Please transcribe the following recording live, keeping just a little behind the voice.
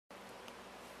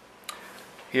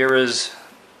Here is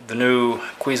the new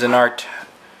Cuisinart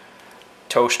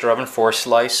toaster oven,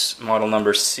 4-slice, model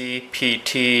number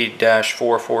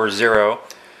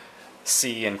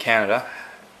CPT-440C in Canada,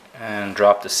 and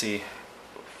drop the C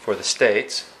for the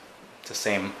States. It's the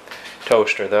same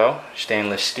toaster though,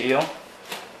 stainless steel.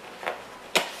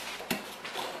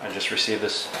 I just received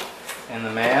this in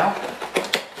the mail.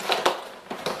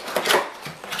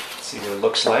 Let's see what it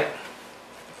looks like.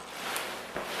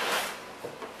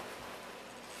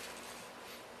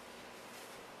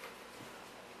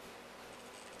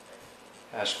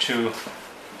 Has 2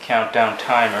 countdown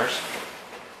timers,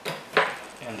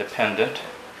 independent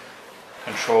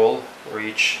control for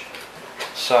each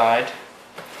side.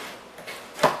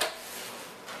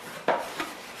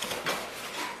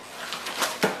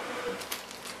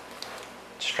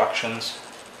 Instructions.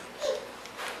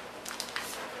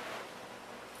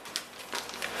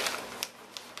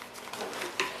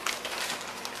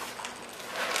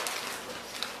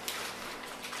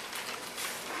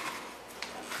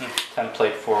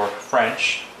 Template for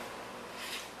French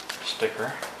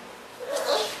sticker.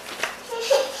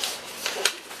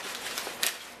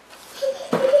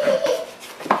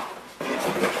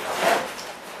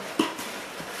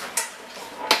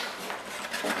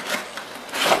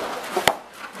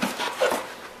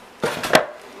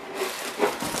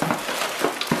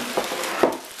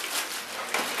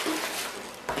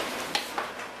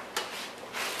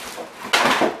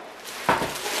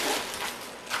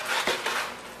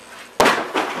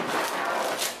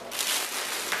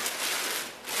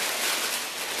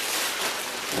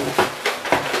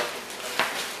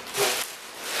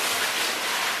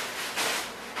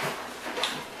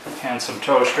 Handsome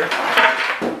toaster.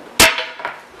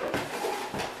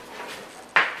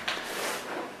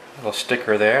 Little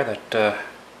sticker there that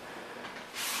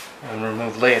I'll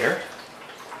remove later.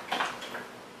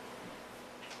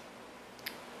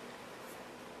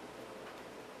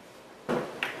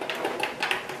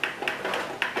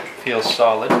 Feels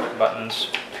solid. Buttons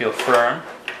feel firm.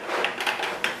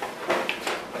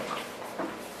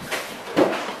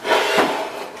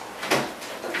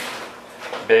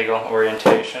 Bagel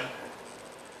orientation.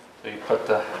 So you put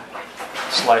the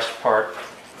sliced part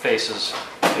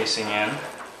facing in.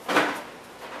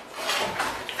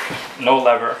 No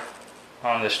lever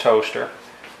on this toaster.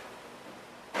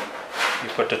 You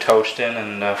put the toast in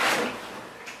and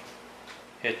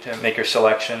make your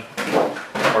selection,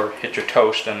 or hit your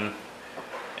toast and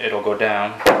it'll go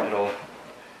down.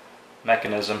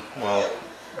 Mechanism will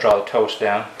draw the toast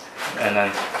down and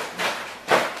then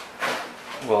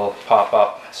will pop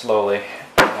up slowly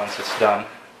once it's done.